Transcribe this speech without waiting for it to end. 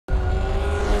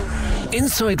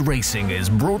Inside Racing is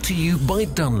brought to you by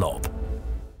Dunlop.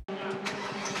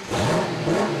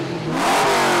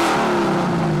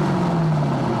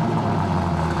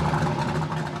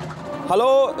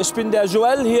 Hallo, ich bin der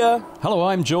Joel hier. Hello,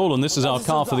 I'm Joel, and this is our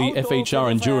car for the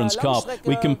FHR Endurance Cup.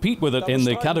 We compete with it in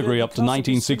the category up to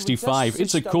 1965.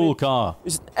 It's a cool car.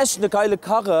 Ist echt eine geile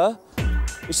Karre.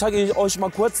 Ich zeige euch mal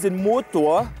kurz den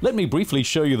Motor. Let me briefly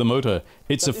show you the motor.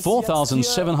 It's a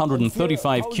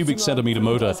 4,735 cubic centimetre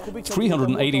motor,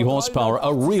 380 horsepower,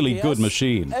 a really good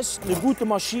machine. Echt eine gute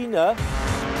Maschine.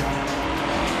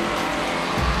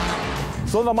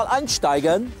 Sollen wir mal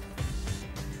einsteigen?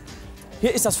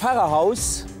 Hier ist das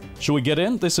Fahrerhaus. Shall we get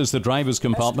in? This is the driver's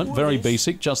compartment, very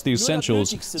basic, just the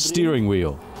essentials. Steering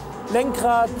wheel.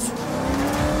 Lenkrad.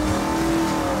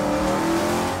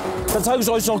 Dann zeige ich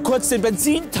euch noch kurz den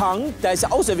Benzintank. Der ist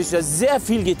ja außerwichtig, sehr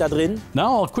viel geht da drin.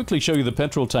 Now I'll quickly show you the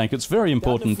petrol tank. It's very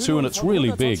important too, and it's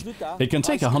really big. It can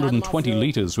take 120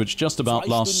 litres, which just about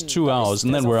lasts 2 hours,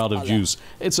 and then we're out of juice.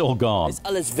 It's all gone. Ist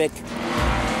alles weg.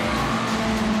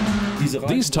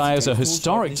 These tyres are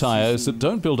historic tyres that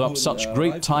don't build up such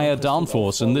great tyre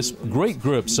downforce and this great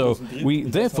grip, so we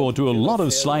therefore do a lot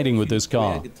of sliding with this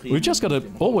car. We've just got to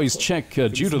always check,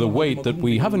 due to the weight, that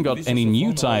we haven't got any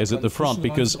new tyres at the front,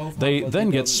 because they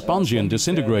then get spongy and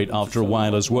disintegrate after a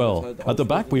while as well. At the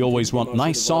back we always want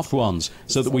nice soft ones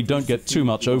so that we don't get too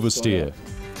much oversteer.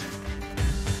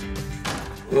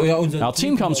 Our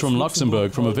team comes from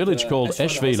Luxembourg, from a village called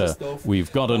Eschweiler. We've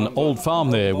got an old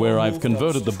farm there where I've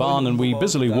converted the barn and we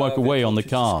busily work away on the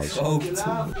cars.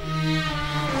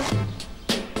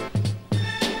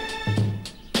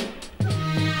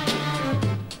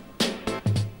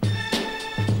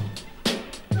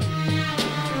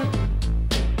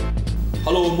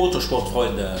 Hallo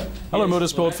Motorsportfreunde. Hello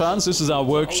motorsport fans, this is our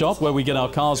workshop where we get our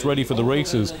cars ready for the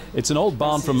races. It's an old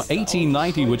barn from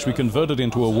 1890 which we converted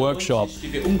into a workshop.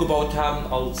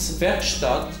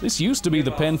 This used to be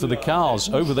the pen for the cows,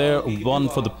 over there one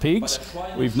for the pigs.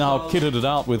 We've now kitted it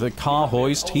out with a car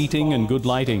hoist, heating and good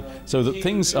lighting, so that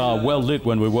things are well lit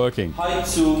when we're working.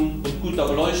 Heizung und guter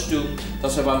Beleuchtung,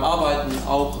 dass wir beim Arbeiten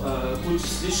auch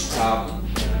gutes Licht haben.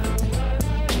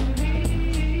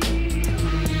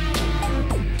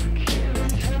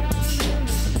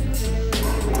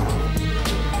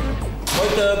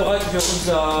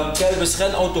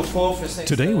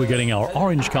 Today we're getting our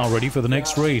orange car ready for the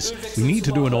next race. We need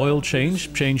to do an oil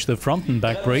change, change the front and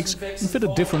back brakes, and fit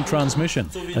a different transmission,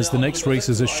 as the next race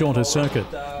is a shorter circuit.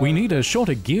 We need a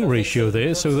shorter gear ratio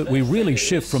there so that we really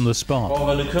shift from the spot.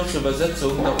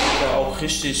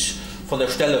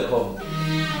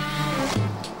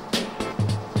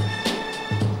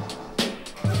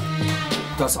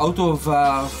 Das Auto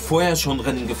war vorher schon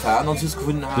Rennen gefahren, als wir es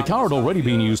gefunden haben. The car had already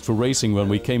been used for racing when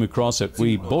we came across it.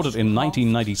 We bought it in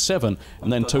 1997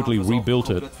 and then totally rebuilt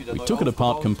it. We took it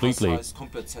apart completely.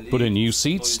 Put in new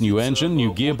seats, new engine,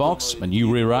 new gearbox, a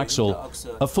new rear axle,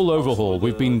 a full overhaul.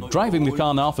 We've been driving the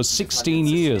car now for 16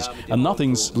 years and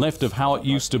nothing's left of how it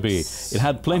used to be. It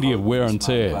had plenty of wear and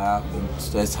tear.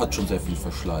 Es hat schon sehr viel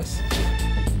Verschleiß.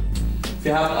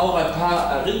 Wir haben auch ein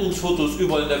paar Erinnerungsfotos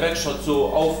überall in der Werkstatt so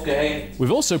aufgehängt.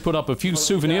 We've also put up a few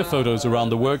souvenir photos around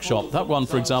the workshop. That one,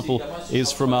 for example,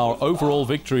 is from our overall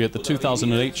victory at the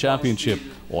 2008 championship,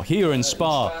 or here in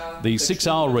Spa, the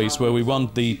 6-hour race where we won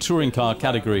the touring car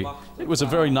category. It was a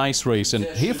very nice race, and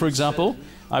here, for example,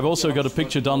 I've also got a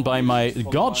picture done by my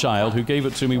godchild who gave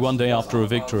it to me one day after a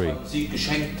victory.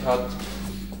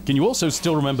 Can you also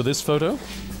still remember this photo?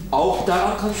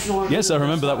 Yes, I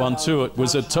remember that one too. It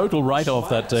was a total write-off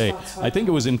that day. I think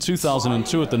it was in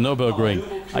 2002 at the Nürburgring.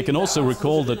 I can also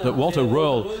recall that Walter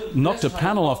Röhrl knocked a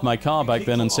panel off my car back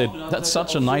then and said, "That's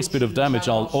such a nice bit of damage,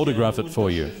 I'll autograph it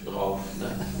for you."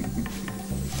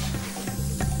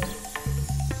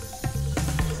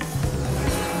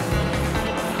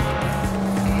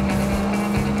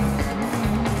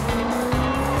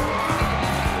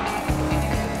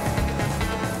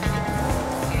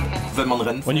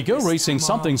 When you go racing,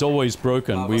 something's always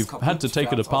broken. We've had to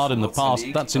take it apart in the past.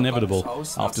 That's inevitable.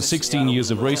 After 16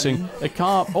 years of racing, a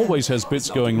car always has bits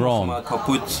going wrong.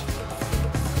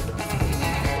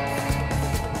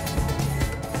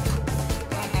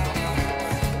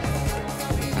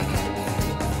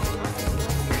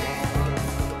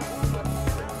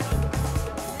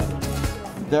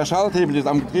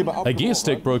 A gear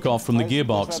stick broke off from the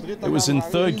gearbox. It was in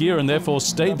third gear and therefore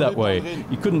stayed that way.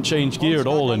 You couldn't change gear at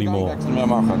all anymore.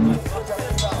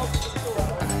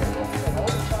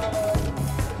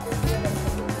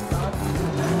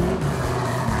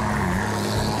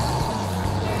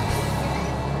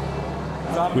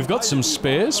 We've got some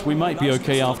spares. We might be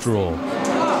okay after all.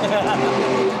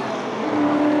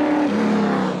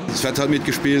 Das Wetter hat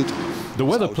mitgespielt. The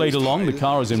weather played along, the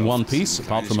car is in one piece,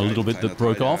 apart from a little bit that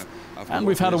broke off. And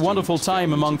we've had a wonderful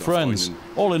time among friends.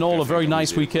 All in all, a very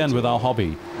nice weekend with our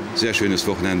hobby. Sehr schönes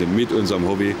Wochenende mit unserem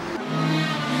Hobby.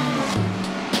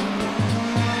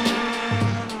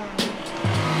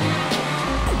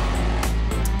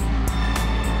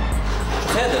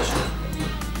 Fertig.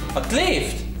 Was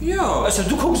lebt? Ja. Also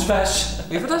du guckst weg.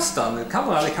 Wie war das dann? Die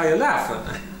Kamera, die kann ja laufen.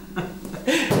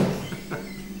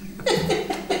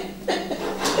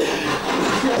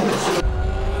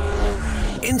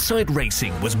 Inside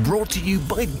Racing was brought to you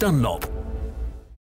by Dunlop.